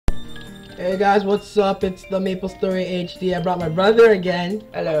Hey guys, what's up? It's the Maple Story HD. I brought my brother again.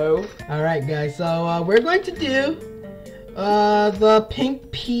 Hello. Alright guys, so we're going to do the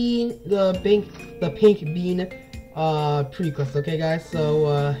pink bean prequest, okay guys?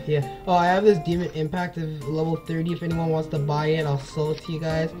 So yeah. Oh, I have this Demon Impact of level 30. If anyone wants to buy it, I'll sell it to you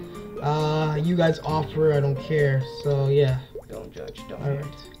guys. You guys offer, I don't care. So yeah. Don't judge, don't. Alright.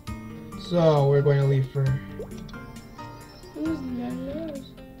 So we're going to leave for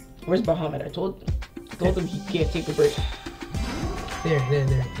Where's Bahamut? I told him he can't take a break. There.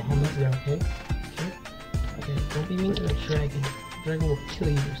 Bahamut's there, okay? Okay, don't be mean to the dragon. The dragon will kill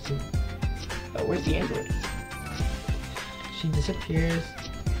you soon. Where's the android? She disappears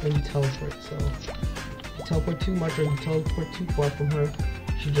when you teleport, so if you teleport too much or you teleport too far from her,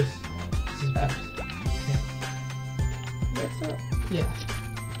 she just disappears. Yeah. What's up? Yeah.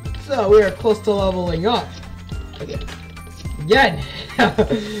 So we are close to leveling up. Again.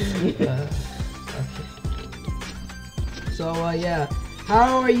 Okay. So yeah,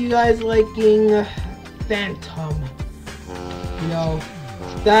 how are you guys liking Phantom? You know,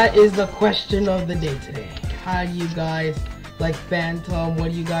 that is the question of the day today. How do you guys like Phantom?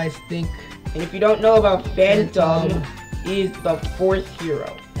 What do you guys think? And if you don't know about Phantom, he is the 4th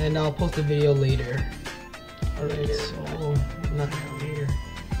hero. And I'll post a video later. Alright, so not later.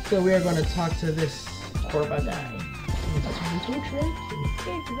 So we are going to talk to this Corvadai.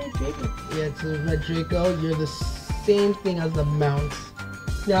 Yeah, it's a Red Draco. You're the same thing as the mounts.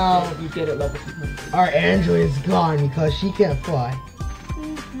 Now, you get it level 200. our android is gone because she can't fly.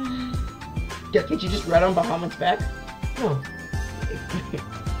 Can't you just ride on Bahamut's back? No.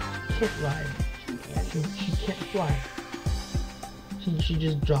 Can't fly. She can't fly. She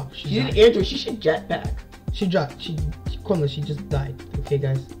just dropped. She's an android. She should jetpack. She dropped. She just died. Okay,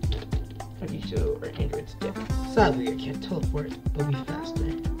 guys. Okay, so our android's dead. Sadly, I can't teleport. It'll be faster.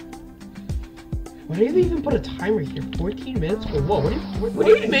 Why do they even put a timer here? 14 minutes for what? What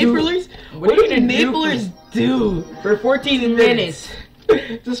do you Maplers do for 14 minutes?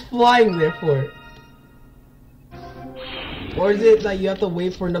 Just flying there for it. Or is it that you have to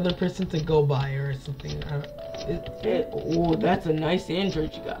wait for another person to go by or something? Oh, that's a nice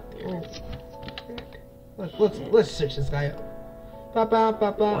android you got there. Let's search this guy up.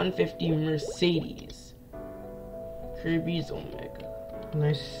 150 Mercedes. Kirby's Omega.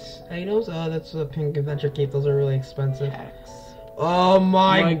 Nice items. Oh, that's a pink adventure cape. Those are really expensive. X. Oh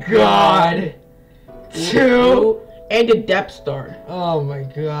my god. 2 and a Depth Star. Oh my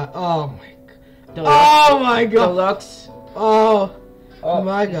god. Oh my god. Deluxe. Oh my god. Deluxe. Oh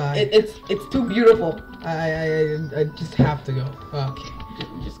my god. It's too beautiful. I just have to go. Okay.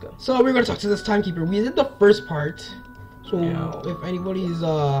 Just go. So we're gonna talk to this timekeeper. We did the first part. So no. If anybody's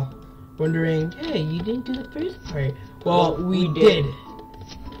wondering, hey, you didn't do the first part. Well, we did.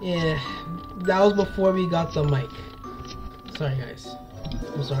 Yeah, that was before we got the mic. Sorry guys.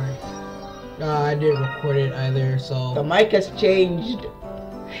 I'm sorry. I didn't record it either, so the mic has changed.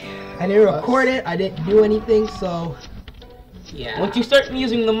 I didn't record it. I didn't do anything, so yeah. Once you start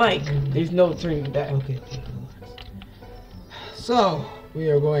using the mic, there's no turning back. Okay. So we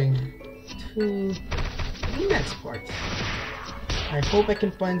are going to the next part. I hope I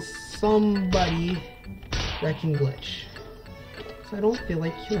can find somebody that can glitch. So I don't feel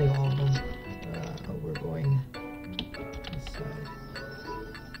like killing all of them. We're going this side.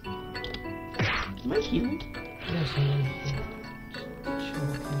 Am I healing? Yes, I'm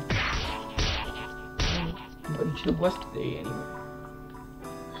But the West Day anyway.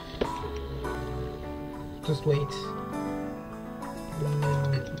 Just wait.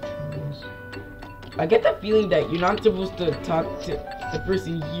 I get that feeling that you're not supposed to talk to the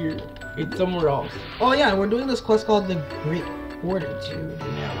person here. It's somewhere else. Oh yeah, we're doing this quest called the Great Fortitude.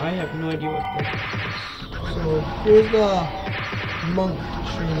 Yeah, I have no idea what that is. So here's the monk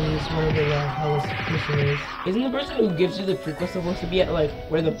trainees, whatever the hell this person is. Isn't the person who gives you the prequest supposed to be at like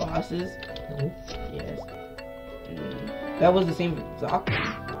where the boss is? No. Yes. That was the same with Zaku.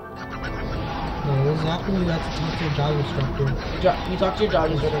 No, with Zaku you have to talk to your job instructor. You talk to your job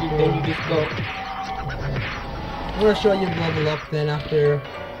instructor, then you just go. I'm gonna show you level up, then after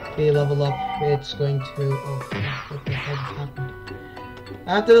they level up, it's going to... Oh, what the hell just happened?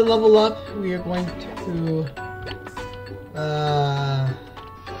 After the level up, we are going to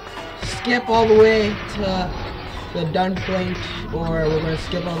skip all the way to the done point, or we're going to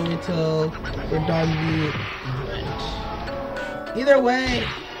skip all the way till we're done the event. Either way,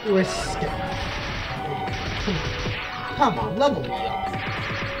 we're skipping. Come on, level me up.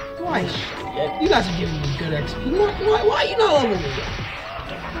 Why? You guys are giving me good XP. Why are you not leveling me up?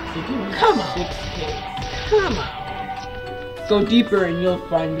 Come on. 6K. Come on. go deeper and you'll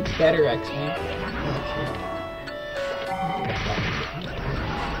find better XP.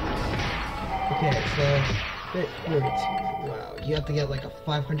 Okay, so wait, wow, you have to get like a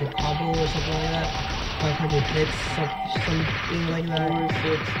 500 combo or something like that. 500 hits, something like that. 4,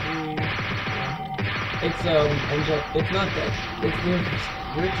 6, 3. It's not that.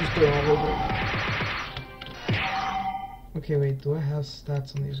 We're just going all over. Okay, wait, do I have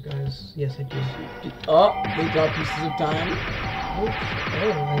stats on these guys? Yes, I do. Oh, they got pieces of time. Oh,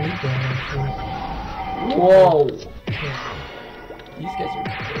 I need that actually. Whoa. Okay. These guys are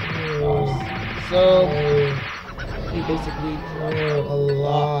Oh. so they basically Oh, a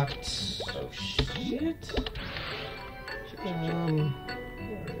lot. oh shit.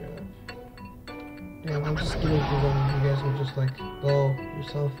 Yeah, I'm just giving through them. You guys will just like go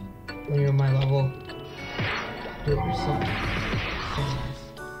yourself when you're my level. Do it yourself.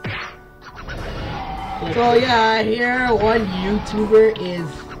 So yeah, I hear one YouTuber is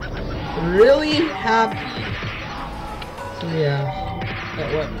really happy. So yeah. That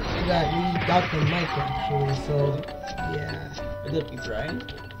what? That we got the mic actually, so yeah. Would that be Brian?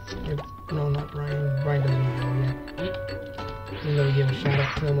 No, not Brian. Brian doesn't even know yet. Even though we gave a shout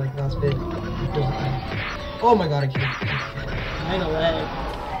out to him like last bit. Oh my god, I can't. Kinda lag.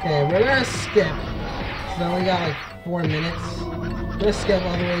 Okay, we're gonna skip. So we got like 4 minutes. We're gonna skip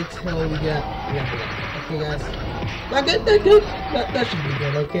all the way till we get level up. Okay, guys. That good? That should be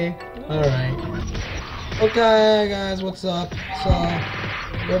good, okay? Alright. Okay, guys, what's up? So,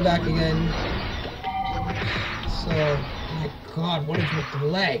 we're back again. So, my god, what is with the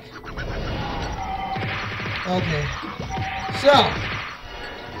lag? Okay. So,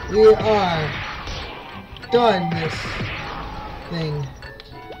 we are done this thing.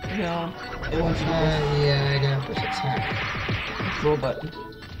 No, it wants you to press Yeah, I gotta push attack. control button.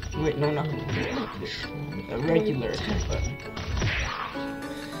 Wait, no, not control. A regular attack button.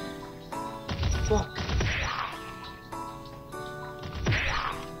 Fuck.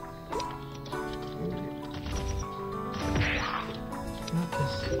 Not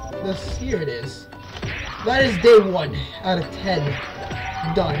this. Here it is. That is day 1 out of 10.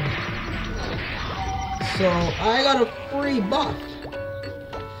 Done. So I got a free buff.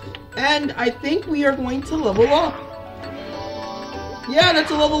 And I think we are going to level up. Yeah,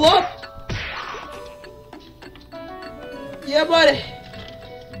 that's a level up. Yeah, buddy.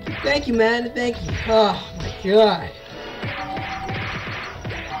 Thank you, man. Thank you. Oh my god.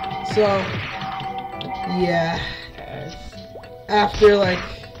 So, yeah. After like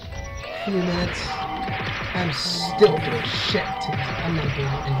a few minutes, I'm still doing shit to this. I'm not doing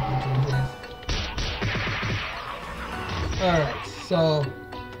anything to this. Alright, so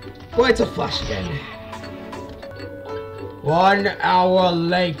going to flash again. 1 hour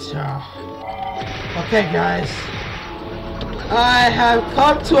later. Okay, guys. I have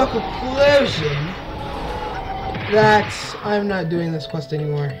come to a conclusion that I'm not doing this quest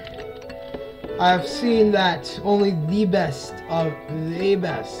anymore. I've seen that only the best of the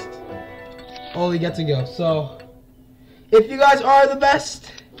best only get to go. So, if you guys are the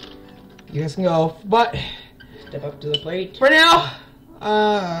best, you guys can go. But step up to the plate. For now,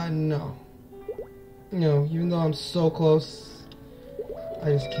 no. No, even though I'm so close,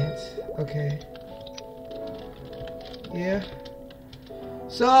 I just can't. Okay. Yeah.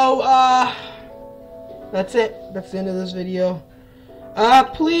 So, that's it. That's the end of this video.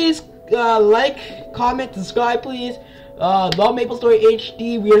 Please, like, comment, subscribe, please. The Maple Story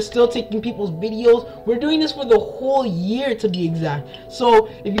HD. We are still taking people's videos. We're doing this for the whole year, to be exact. So,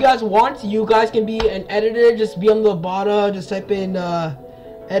 if you guys want, you guys can be an editor. Just be on the bottom. Just type in,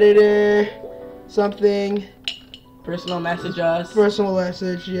 editor, something. Personal message us. Personal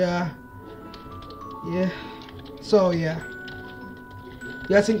message, yeah. Yeah. So, yeah.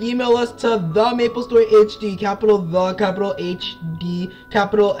 You guys can email us to the Maple Story HD, capital the, capital HD,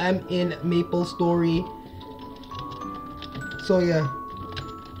 capital M in Maple Story. So, yeah.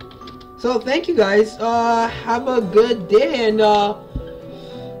 So, thank you guys. Have a good day and,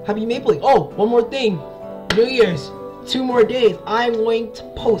 happy Mapling. Oh, one more thing. New Year's. 2 more days. I'm going to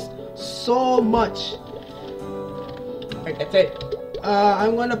post so much. Alright, that's it.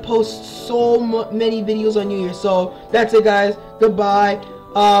 I'm gonna post so many videos on New Year. So that's it, guys. Goodbye.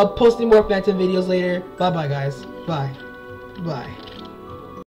 Posting more Phantom videos later. Bye bye, guys. Bye. Bye.